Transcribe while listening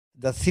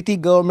The city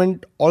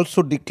government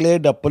also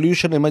declared a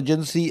pollution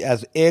emergency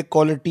as air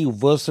quality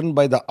worsened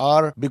by the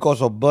hour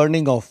because of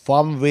burning of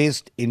farm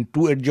waste in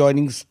two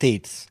adjoining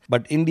states.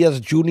 But India's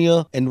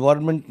junior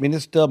Environment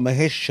Minister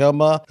Mahesh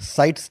Sharma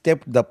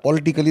sidestepped the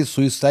politically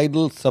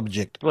suicidal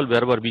subject. Well,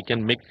 wherever we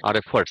can make our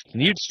efforts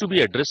needs to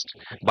be addressed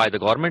by the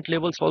government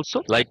levels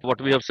also. Like what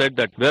we have said,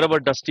 that wherever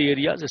dusty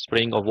areas,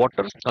 spraying of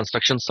water,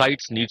 construction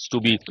sites needs to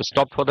be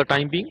stopped for the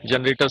time being.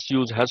 Generators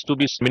use has to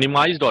be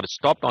minimized or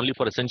stopped. Only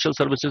for essential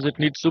services it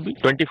needs to be.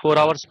 24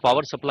 hours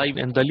power supply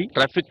in Delhi.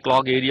 Traffic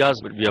clog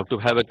areas, we have to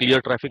have a clear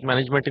traffic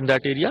management in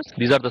that areas.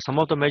 These are some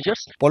of the measures.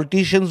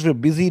 Politicians were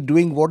busy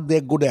doing what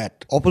they're good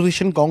at.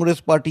 Opposition Congress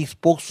Party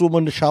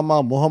spokeswoman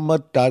Shama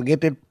Mohammed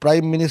targeted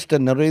Prime Minister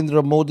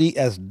Narendra Modi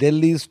as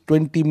Delhi's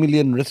 20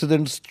 million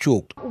residents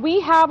choked.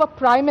 We have a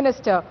Prime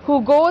Minister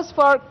who goes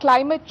for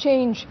climate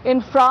change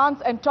in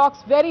France and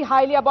talks very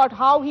highly about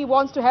how he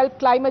wants to help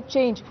climate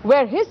change,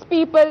 where his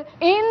people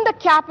in the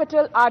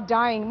capital are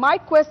dying. My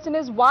question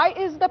is, why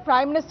is the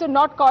Prime Minister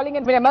not calling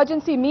an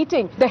emergency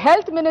meeting? The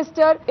Health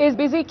Minister is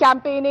busy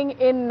campaigning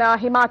in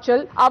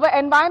Himachal. Our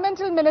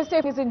Environmental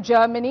Minister is in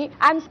Germany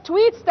and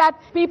tweets that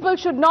people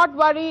should not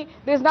worry,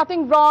 there's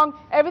nothing wrong,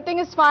 everything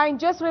is fine,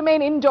 just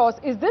remain indoors.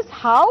 Is this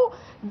how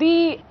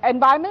the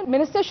Environment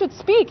Minister should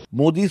speak?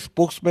 Modi's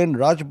spokesman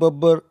Raj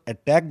Babbar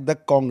attacked the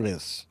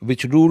Congress,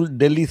 which ruled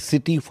Delhi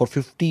city for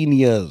 15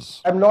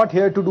 years. I'm not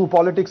here to do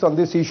politics on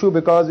this issue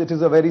because it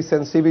is a very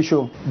sensitive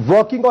issue.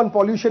 Working on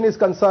pollution is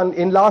concerned.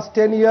 In last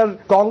 10 years,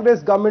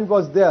 Congress government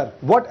was there.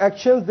 What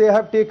actions they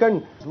have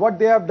taken, what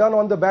they have done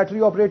on the battery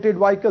operated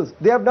vehicles,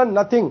 they have done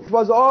nothing. It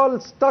was all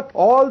stuck.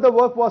 All the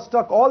work was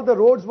stuck. All the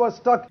roads were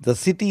stuck. The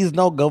city is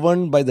now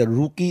governed by the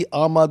rookie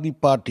Aam Aadmi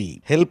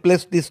Party,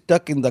 helplessly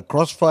stuck in the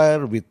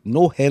crossfire with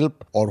no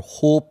help or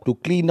hope to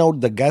clean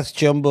out the gas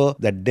chamber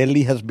that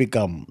Delhi has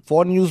become.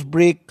 For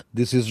Newsbreak,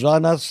 this is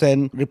Rana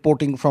Sen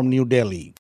reporting from New Delhi.